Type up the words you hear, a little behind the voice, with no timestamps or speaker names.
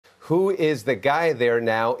Who is the guy there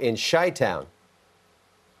now in Chi-Town?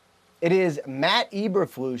 It is Matt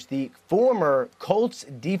Eberflus, the former Colts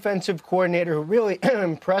defensive coordinator who really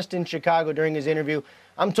impressed in Chicago during his interview.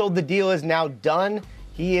 I'm told the deal is now done.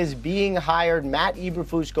 He is being hired. Matt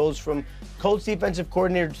Eberflus goes from Colts defensive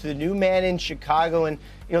coordinator to the new man in Chicago. And,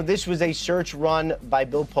 this was a search run by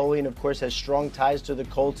Bill Polian, of course, has strong ties to the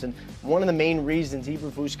Colts. And one of the main reasons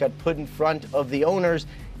Eberflus got put in front of the owners.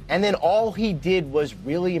 And then all he did was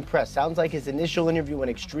really impress. Sounds like his initial interview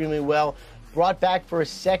went extremely well. Brought back for a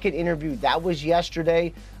second interview. That was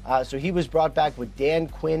yesterday. So he was brought back with Dan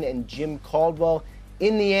Quinn and Jim Caldwell.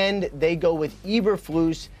 In the end, they go with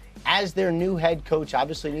Eberflus as their new head coach.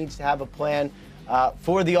 Obviously needs to have a plan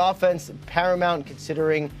for the offense. Paramount,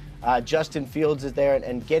 considering Justin Fields is there,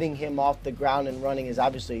 and getting him off the ground and running is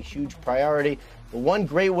obviously a huge priority. But one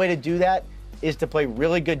great way to do that is to play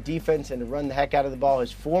really good defense and to run the heck out of the ball.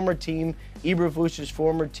 His former team, Eberflus's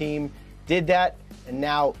former team, did that, and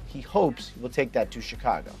now he hopes he will take that to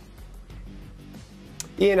Chicago.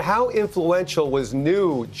 Ian, how influential was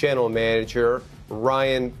new general manager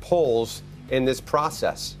Ryan Poles in this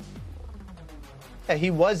process? Yeah,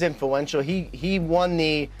 he was influential. He won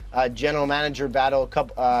the general manager battle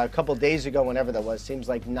a couple days ago, whenever that was. Seems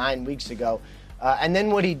like 9 weeks ago. And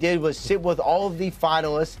then what he did was sit with all of the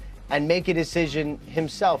finalists and make a decision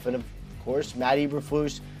himself. And of course, Matt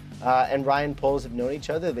Eberflus and Ryan Poles have known each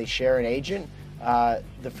other. They share an agent.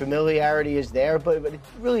 The familiarity is there, but it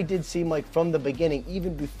really did seem like from the beginning,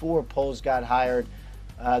 even before Poles got hired,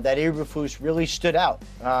 that Eberflus really stood out.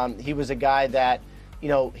 He was a guy that,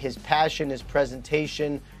 his passion, his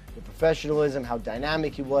presentation, the professionalism, how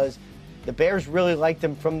dynamic he was. The Bears really liked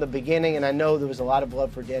him from the beginning, and I know there was a lot of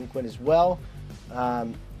blood for Dan Quinn as well.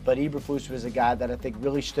 But Eberflus was a guy that I think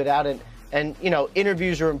really stood out. And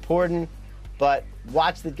interviews are important, but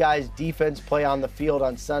watch the guy's defense play on the field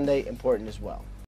on Sunday, important as well.